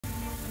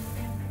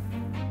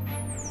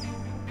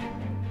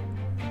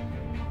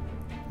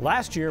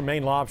Last year,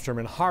 Maine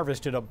lobstermen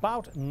harvested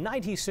about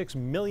 96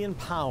 million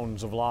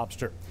pounds of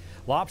lobster.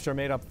 Lobster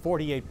made up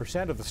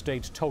 48% of the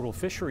state's total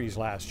fisheries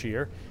last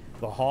year.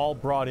 The haul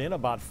brought in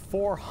about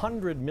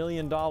 $400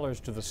 million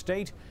to the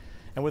state.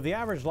 And with the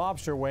average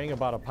lobster weighing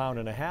about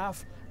 1.5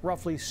 pounds,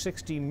 roughly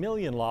 60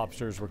 million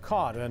lobsters were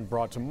caught and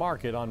brought to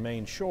market on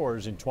Maine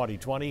shores in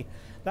 2020.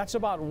 That's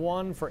about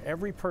one for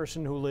every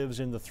person who lives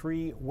in the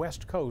 3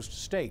 West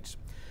Coast states.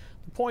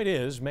 The point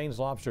is, Maine's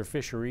lobster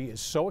fishery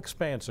is so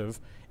expansive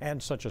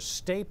and such a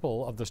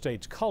staple of the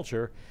state's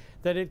culture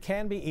that it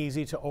can be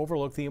easy to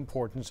overlook the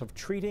importance of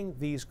treating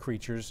these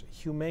creatures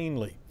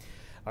humanely.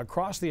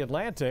 Across the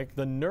Atlantic,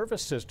 the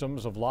nervous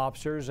systems of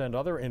lobsters and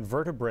other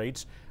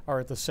invertebrates are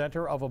at the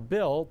center of a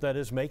bill that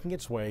is making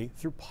its way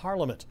through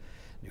Parliament.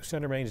 News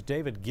Center Maine's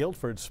David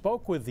Guilford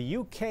spoke with the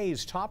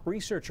UK's top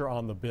researcher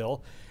on the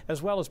bill,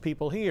 as well as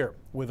people here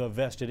with a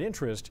vested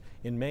interest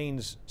in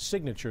Maine's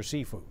signature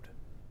seafood.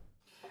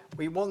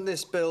 We want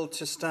this bill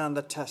to stand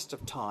the test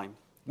of time.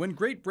 When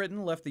Great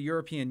Britain left the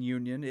European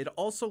Union, it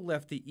also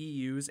left the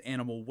EU's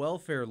animal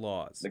welfare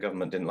laws. The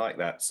government didn't like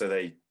that, so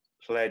they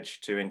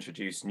pledged to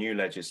introduce new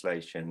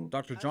legislation.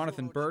 Dr.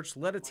 Jonathan Birch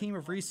led a team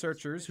of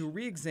researchers who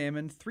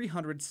re-examined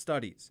 300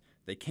 studies.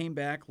 They came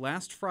back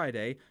last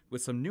Friday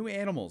with some new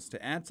animals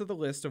to add to the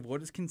list of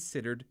what is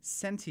considered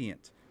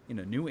sentient in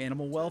a new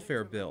animal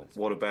welfare bill.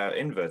 What about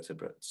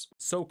invertebrates?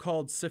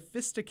 So-called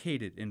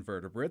sophisticated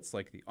invertebrates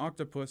like the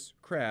octopus,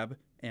 crab,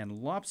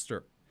 and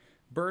lobster.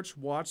 Birch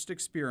watched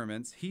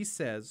experiments he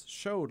says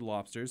showed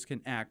lobsters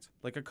can act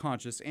like a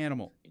conscious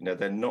animal. You know,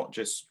 they're not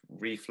just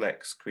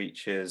reflex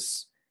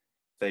creatures.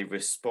 They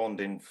respond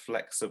in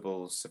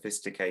flexible,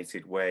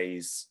 sophisticated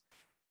ways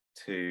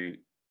to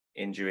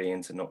injury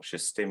and to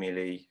noxious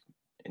stimuli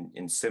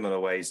in similar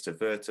ways to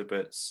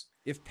vertebrates.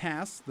 If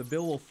passed, the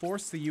bill will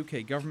force the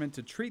UK government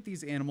to treat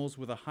these animals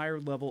with a higher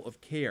level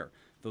of care,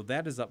 though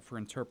that is up for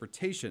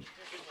interpretation.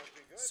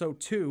 So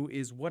too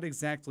is what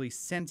exactly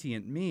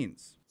sentient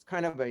means. It's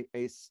kind of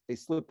a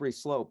slippery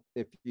slope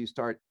if you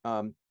start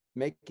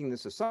making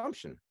this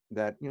assumption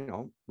that,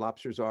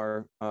 lobsters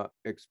are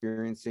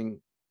experiencing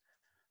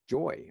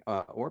joy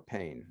or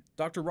pain.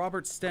 Dr.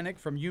 Robert Stenick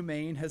from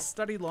UMaine has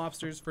studied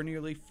lobsters for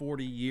nearly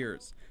 40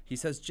 years. He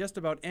says just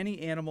about any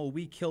animal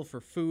we kill for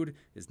food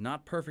is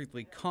not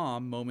perfectly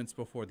calm moments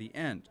before the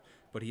end,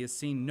 but he has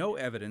seen no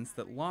evidence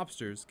that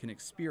lobsters can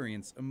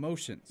experience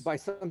emotions. By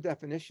some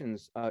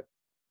definitions,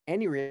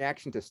 any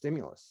reaction to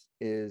stimulus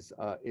is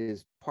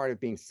part of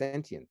being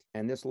sentient,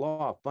 and this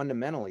law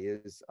fundamentally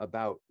is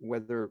about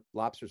whether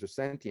lobsters are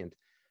sentient.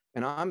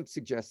 And I'm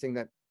suggesting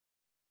that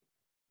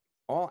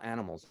all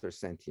animals are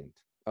sentient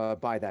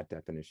by that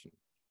definition.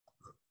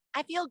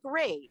 I feel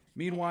great.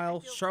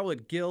 Meanwhile,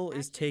 Charlotte Gill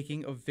is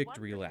taking a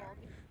victory lap.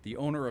 The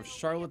owner of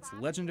Charlotte's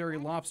legendary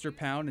lobster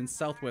pound in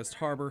Southwest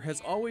Harbor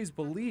has always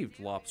believed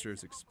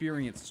lobsters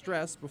experience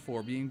stress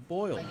before being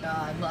boiled. Oh my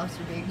God,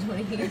 lobster being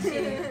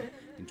 2018.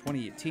 In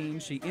 2018,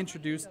 she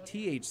introduced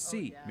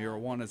THC,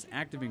 marijuana's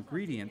active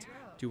ingredient,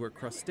 to her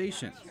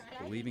crustaceans,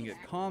 believing it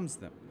calms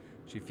them.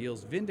 She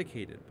feels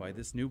vindicated by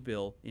this new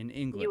bill in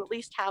England. You at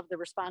least have the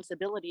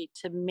responsibility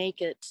to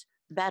make it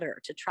better,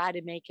 to try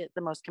to make it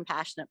the most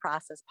compassionate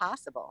process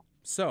possible.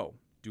 So,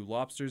 do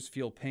lobsters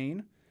feel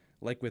pain?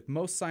 Like with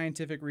most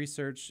scientific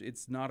research,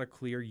 it's not a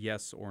clear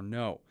yes or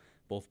no.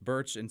 Both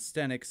Birch and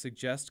Stenick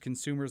suggest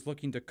consumers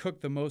looking to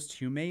cook the most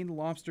humane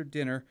lobster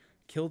dinner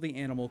kill the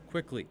animal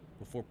quickly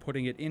before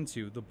putting it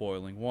into the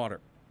boiling water.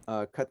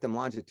 Cut them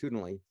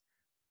longitudinally.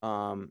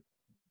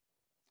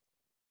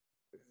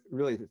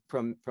 Really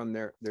from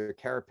their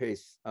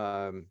carapace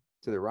to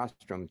their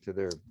rostrum to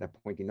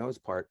that pointy nose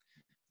part,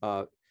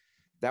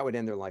 that would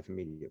end their life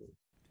immediately.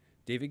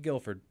 David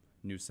Guilford,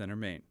 News Center,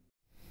 Maine.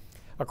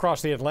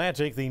 Across the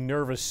Atlantic, the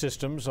nervous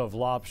systems of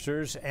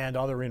lobsters and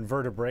other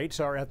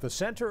invertebrates are at the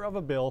center of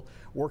a bill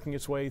working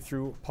its way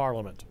through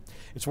Parliament.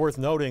 It's worth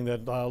noting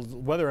that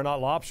whether or not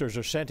lobsters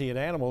are sentient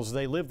animals,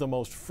 they live the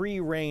most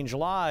free-range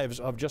lives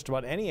of just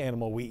about any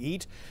animal we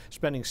eat,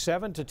 spending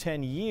 7 to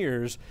 10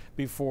 years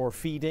before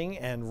feeding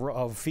and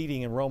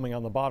roaming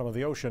on the bottom of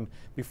the ocean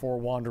before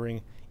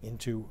wandering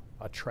into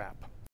a trap.